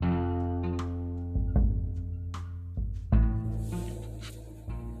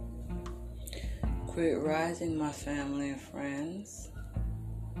Great rising, my family and friends.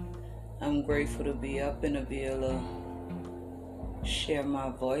 I'm grateful to be up and to be able to share my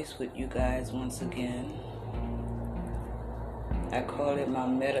voice with you guys once again. I call it my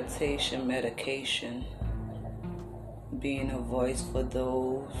meditation medication, being a voice for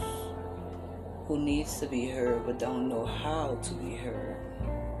those who needs to be heard but don't know how to be heard.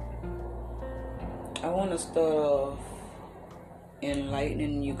 I want to start off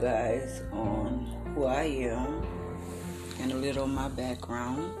enlightening you guys on who I am and a little of my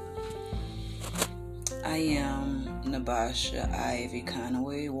background. I am Nabasha Ivy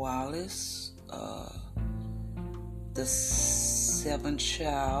Conaway Wallace, the seventh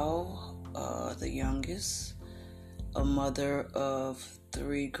child, the youngest, a mother of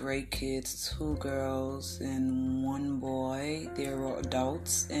 3 great kids, 2 girls and 1 boy. They're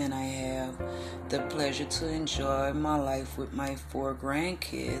adults, and I have the pleasure to enjoy my life with my 4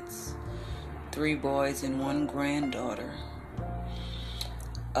 grandkids, 3 boys and 1 granddaughter.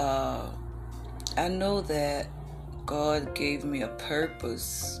 I know that God gave me a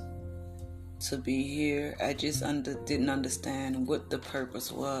purpose to be here. I just didn't understand what the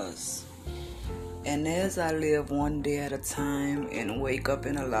purpose was. And as I live one day at a time and wake up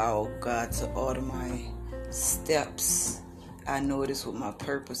and allow God to order my steps, I notice what my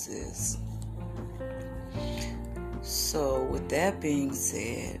purpose is. So with that being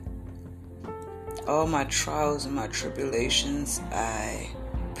said, all my trials and my tribulations, I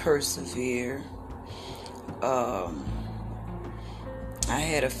persevere. I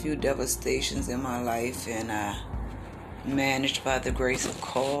had a few devastations in my life, and I managed by the grace of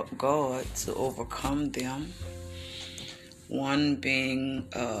God to overcome them. 1 being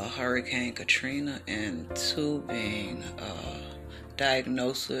Hurricane Katrina, and 2 being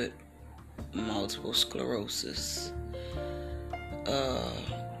diagnosed with multiple sclerosis.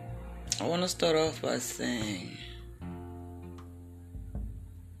 I want to start off by saying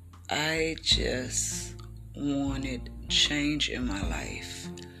I just wanted change in my life,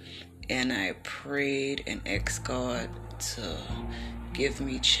 and I prayed and asked God to give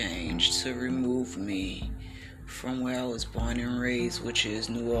me change, to remove me from where I was born and raised, which is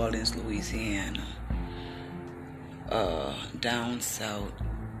New Orleans, Louisiana. Down south,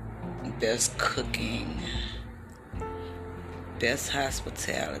 best cooking, best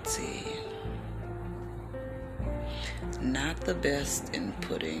hospitality, not the best in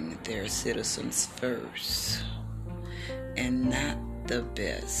putting their citizens first, and not the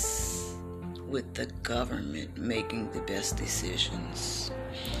best with the government making the best decisions.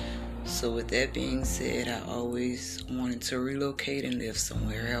 So with that being said, I always wanted to relocate and live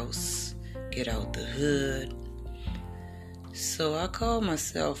somewhere else, get out the hood. So I called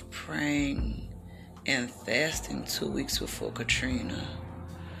myself praying and fasting 2 weeks before Katrina,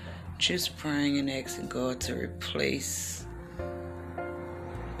 just praying and asking God to replace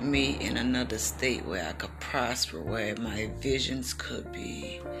me in another state where I could prosper, where my visions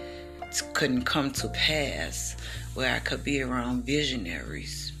couldn't come to pass, where I could be around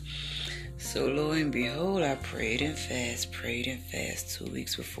visionaries. So lo and behold, I prayed and fast 2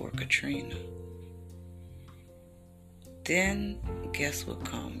 weeks before Katrina. Then guess what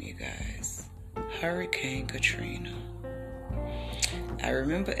come, you guys? Hurricane Katrina. I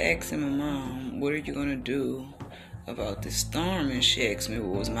remember asking my mom, what are you going to do about this storm? And she asked me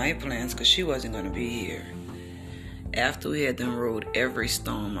what was my plans, because she wasn't going to be here after we had done rode every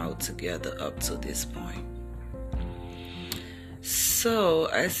storm out together up to this point. So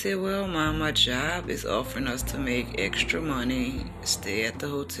I said, well, Mom, my job is offering us to make extra money, stay at the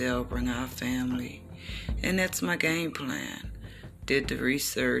hotel, bring our family, and that's my game plan. Did the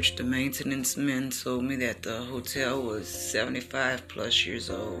research. The maintenance men told me that the hotel was 75 plus years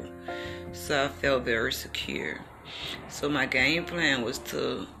old, so I felt very secure. So my game plan was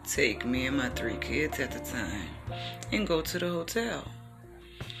to take me and my 3 kids at the time and go to the hotel.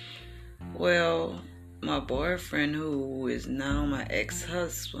 Well, my boyfriend, who is now my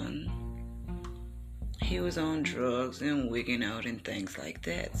ex-husband, he was on drugs and wigging out and things like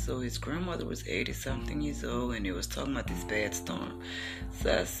that. So his grandmother was 80-something years old, and they was talking about this bad storm.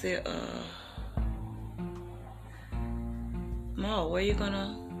 So I said, Ma, what are you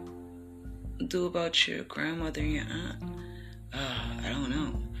gonna do about your grandmother and your aunt? I don't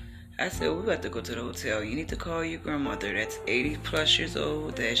know. I said, we got to go to the hotel. You need to call your grandmother that's 80 plus years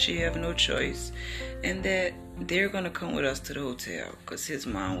old, that she have no choice, and that they're going to come with us to the hotel because his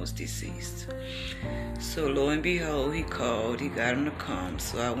mom was deceased. So lo and behold, he called, he got him to come.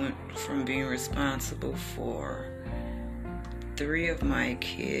 So I went from being responsible for 3 of my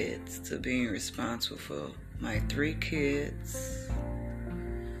kids to being responsible for my 3 kids,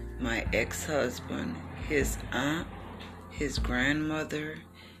 my ex-husband, his aunt, his grandmother,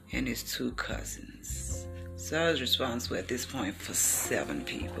 and his 2 cousins. So I was responsible at this point for 7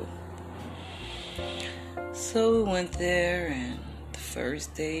 people. So we went there, and the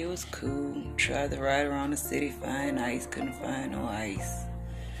first day it was cool. Tried to ride around the city, find ice, couldn't find no ice.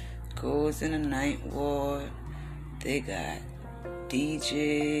 Goes in the night ward. They got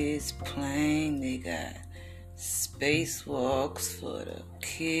DJs playing. They got spacewalks for the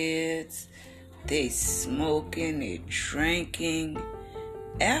kids. They smoking, they drinking.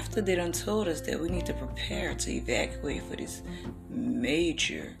 After they done told us that we need to prepare to evacuate for this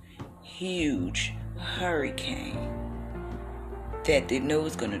major, huge hurricane that they know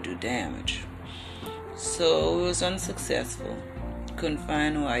is going to do damage. So it was unsuccessful. Couldn't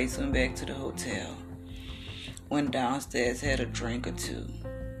find no ice, went back to the hotel. Went downstairs, had a drink or 2.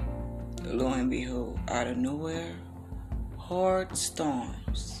 Lo and behold, out of nowhere, hard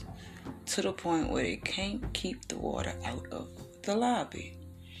storms to the point where they can't keep the water out of the lobby.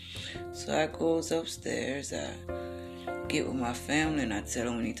 So I goes upstairs, I get with my family, and I tell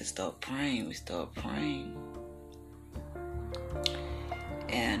them we need to start praying. We start praying.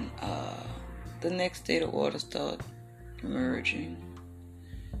 And the next day the water started emerging.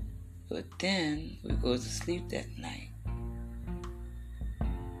 But then we go to sleep that night.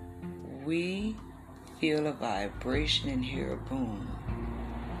 We feel a vibration and hear a boom.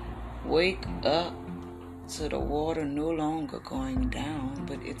 Wake up to the water no longer going down,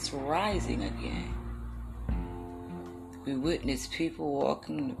 but it's rising again. We witness people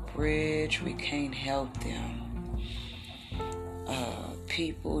walking the bridge. We can't help them.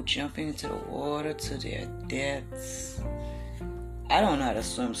 People jumping into the water to their deaths. I don't know how to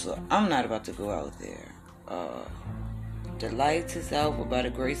swim, so I'm not about to go out there. The lights is out, but by the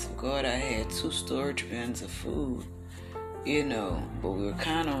grace of God, I had 2 storage bins of food, but we were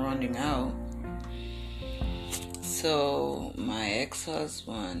kind of running out. So my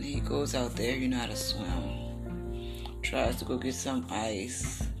ex-husband, he goes out there, you know how to swim, tries to go get some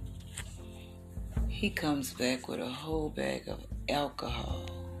ice. He comes back with a whole bag of alcohol,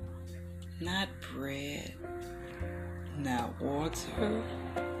 not bread, not water,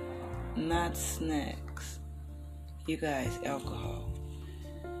 not snacks. You guys, alcohol.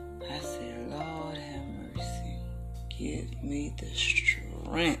 I said, Lord have mercy. Give me the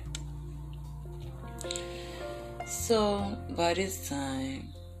strength. So, by this time,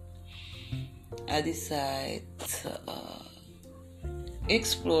 I decide to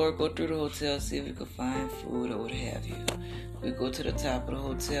explore, go through the hotel, see if we could find food or what have you. We go to the top of the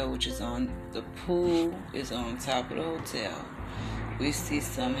hotel, which is the pool is on top of the hotel. We see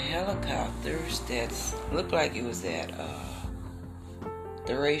some helicopters that look like it was at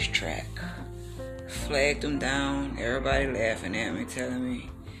the racetrack. Flagged them down. Everybody laughing at me, telling me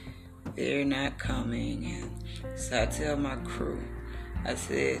they're not coming. And so I tell my crew, I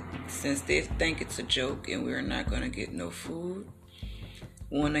said, since they think it's a joke and we're not going to get no food,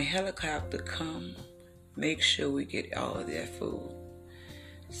 when a helicopter comes, make sure we get all of that food.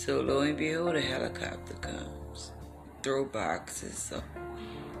 So lo and behold, a helicopter comes. Throw boxes of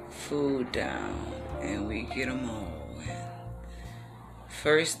food down, and we get them all. And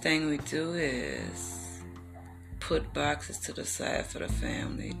first thing we do is put boxes to the side for the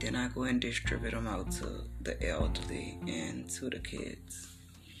family. Then I go and distribute them out to the elderly and to the kids.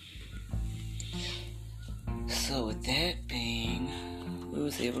 So with that being, we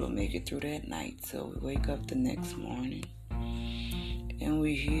was able to make it through that night. So we wake up the next morning and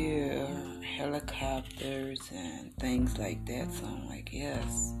we hear helicopters and things like that. So I'm like,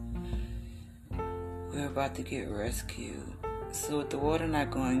 yes, we're about to get rescued. So with the water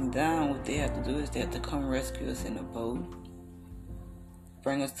not going down, what they have to do is they have to come rescue us in a boat,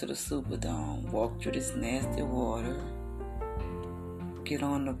 bring us to the Superdome, walk through this nasty water, get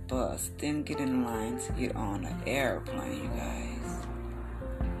on the bus, then get in line to get on an airplane, you guys.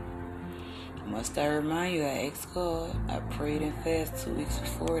 Must I remind you, I asked God, I prayed and fasted 2 weeks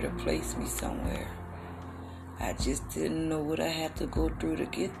before to place me somewhere. I just didn't know what I had to go through to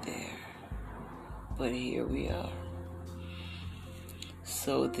get there. But here we are.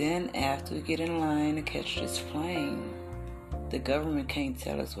 So then after we get in line to catch this plane, the government can't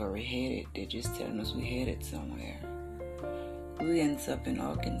tell us where we're headed. They're just telling us we're headed somewhere. We ends up in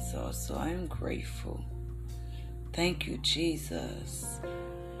Arkansas, so I'm grateful. Thank you, Jesus.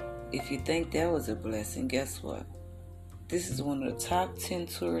 If you think that was a blessing, guess what? This is one of the top 10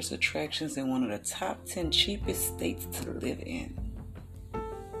 tourist attractions in one of the top 10 cheapest states to live in.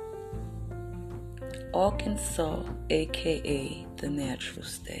 Arkansas, aka the natural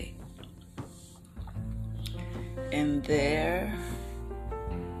state. And there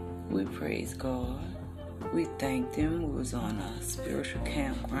We praise God. We thanked them. We was on a spiritual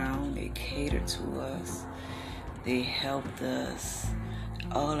campground. They catered to us. They helped us.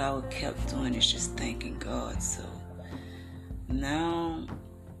 All I kept doing is just thanking God. So now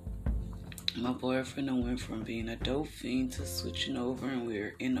my boyfriend went from being a dope fiend to switching over, and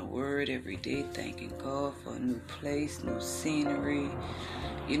we're in the Word every day, thanking God for a new place, new scenery,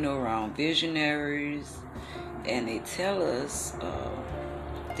 around visionaries. And they tell us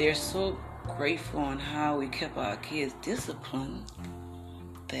they're so grateful on how we kept our kids disciplined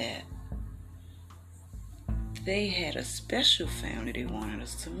that they had a special family they wanted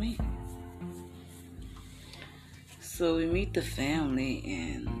us to meet. So we meet the family,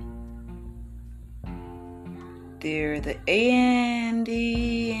 and they're the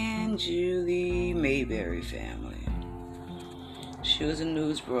Andy and Julie Mayberry family. She was a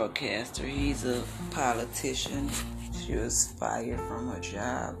news broadcaster. He's a politician. She was fired from her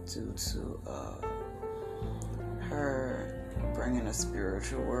job due to her bringing a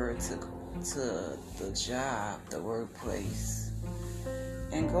spiritual word to the job, the workplace.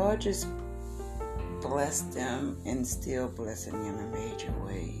 And God just blessed them and still blessing them in major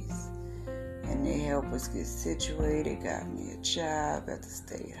ways. And they helped us get situated, got me a job at the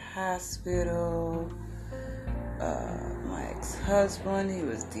state hospital. My ex-husband, he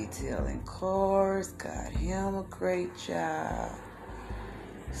was detailing cars, got him a great job.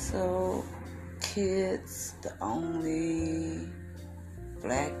 So kids, the only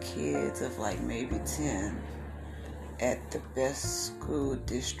black kids of like maybe 10 at the best school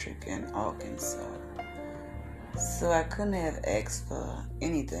district in Arkansas. So I couldn't have asked for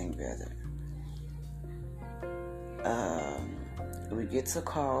anything better. We get to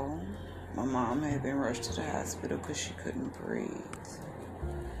call. My mom had been rushed to the hospital because she couldn't breathe.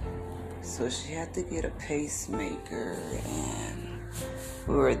 So she had to get a pacemaker, and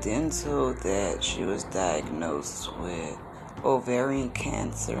we were then told that she was diagnosed with ovarian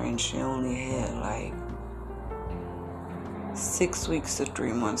cancer, and she only had like 6 weeks to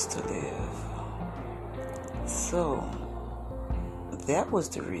 3 months to live. So that was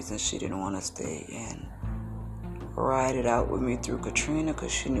the reason she didn't want to stay and ride it out with me through Katrina,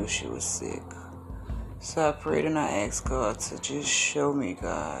 because she knew she was sick. So I prayed and I asked God to just show me,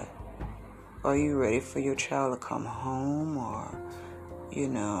 God, are you ready for your child to come home, or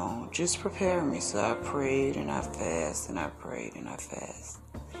just prepare me. So I prayed and I fasted, and I prayed and I fasted.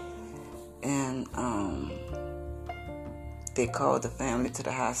 And they called the family to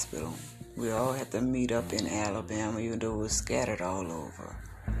the hospital. We all had to meet up in Alabama, even though we were scattered all over.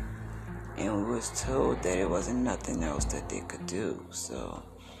 And we was told that it wasn't nothing else that they could do. So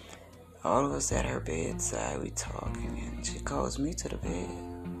all of us at her bedside, we talking, and she calls me to the bed.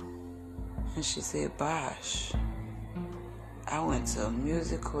 And she said, Bosh, I went to a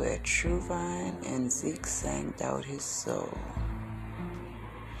musical at Truvine, and Zeke sang out his soul.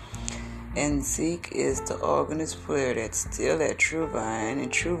 And Zeke is the organist player that's still at Truvine,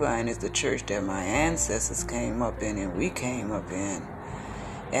 and Truvine is the church that my ancestors came up in and we came up in.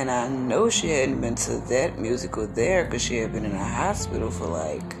 And I know she hadn't been to that musical there because she had been in a hospital for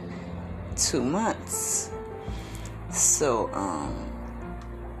like 2 months. So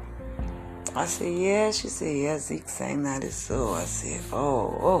I said, yeah. She said, yeah, Zeke sang out his soul. I said,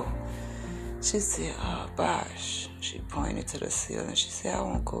 oh. She said, Bosh. She pointed to the ceiling. She said, I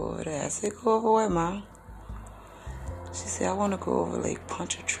won't go over there. I said, go over where, Mom? She said, I want to go over Lake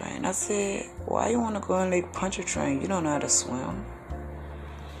Pontchartrain. I said, why you want to go in Lake Pontchartrain? You don't know how to swim.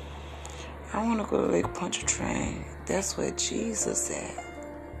 I want to go to Lake Pontchartrain. That's where Jesus at.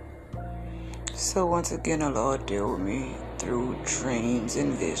 So once again, the Lord dealt with me through dreams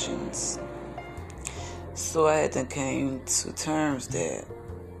and visions. So I had to came to terms that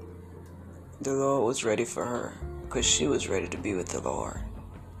the Lord was ready for her, because she was ready to be with the Lord.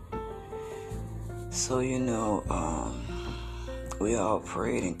 So, we all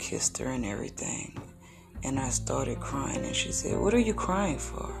prayed and kissed her and everything. And I started crying, and she said, what are you crying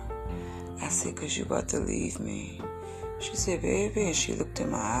for? I said, because you're about to leave me. She said, baby, and she looked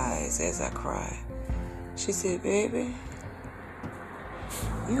in my eyes as I cried. She said, baby,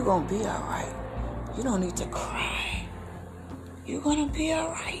 you're going to be all right. You don't need to cry. You're going to be all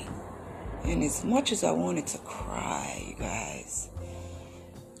right. And as much as I wanted to cry, you guys,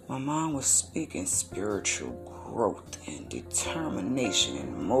 my mom was speaking spiritual growth and determination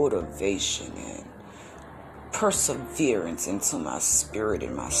and motivation and perseverance into my spirit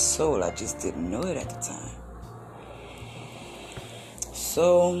and my soul. I just didn't know it at the time.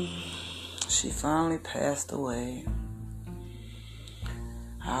 So she finally passed away.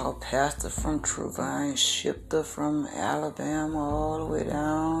 Our pastor from Truvine shipped her from Alabama all the way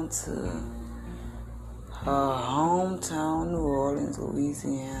down to her hometown, New Orleans,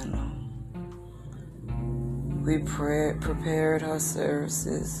 Louisiana. We prepared her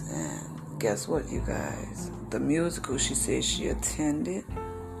services, and guess what, you guys? The musical she said she attended,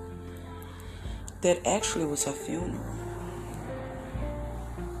 that actually was her funeral.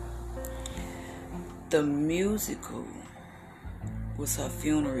 The musical was her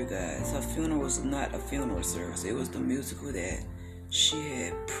funeral, you guys. Her funeral was not a funeral service. It was the musical that she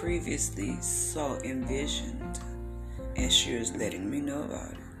had previously envisioned, and she was letting me know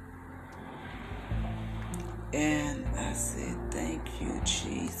about it. And I said, thank you,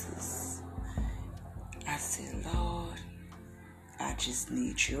 Jesus. I said, Lord, I just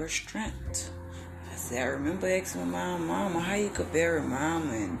need your strength. I said, I remember asking my mama how you could bury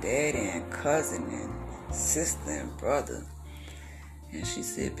mama and daddy and cousin and sister and brother. And she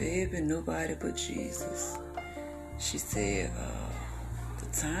said, baby, nobody but Jesus. She said, the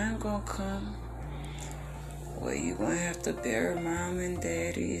time gonna come where you gonna have to bury mama and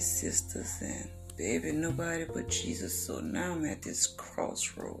daddy and sisters, and baby, nobody but Jesus. So now I'm at this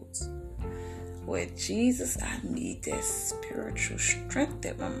crossroads where, Jesus, I need that spiritual strength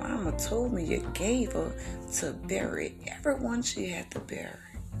that my mama told me you gave her to bury everyone she had to bury.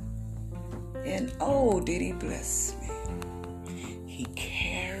 And oh, did he bless me. He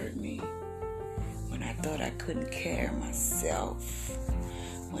carried me when I thought I couldn't carry myself.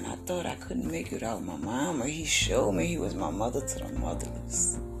 When I thought I couldn't make it without my mama, he showed me he was my mother to the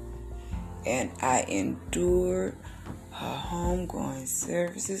motherless. And I endured her homegoing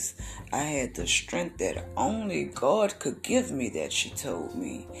services. I had the strength that only God could give me, that she told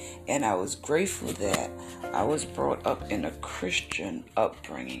me. And I was grateful that I was brought up in a Christian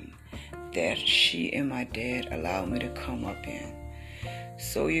upbringing that she and my dad allowed me to come up in.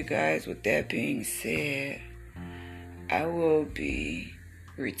 So you guys, with that being said, I will be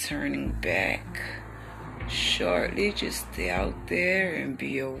returning back shortly. Just stay out there and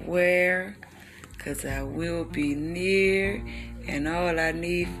be aware, because I will be near, and all I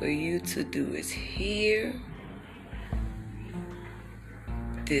need for you to do is hear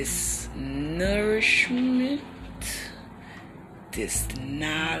this nourishment, this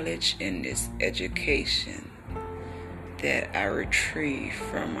knowledge, and this education that I retrieved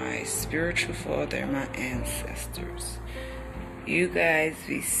from my spiritual father and my ancestors. You guys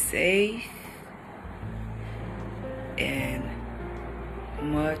be safe and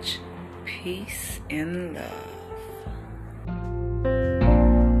much peace and love.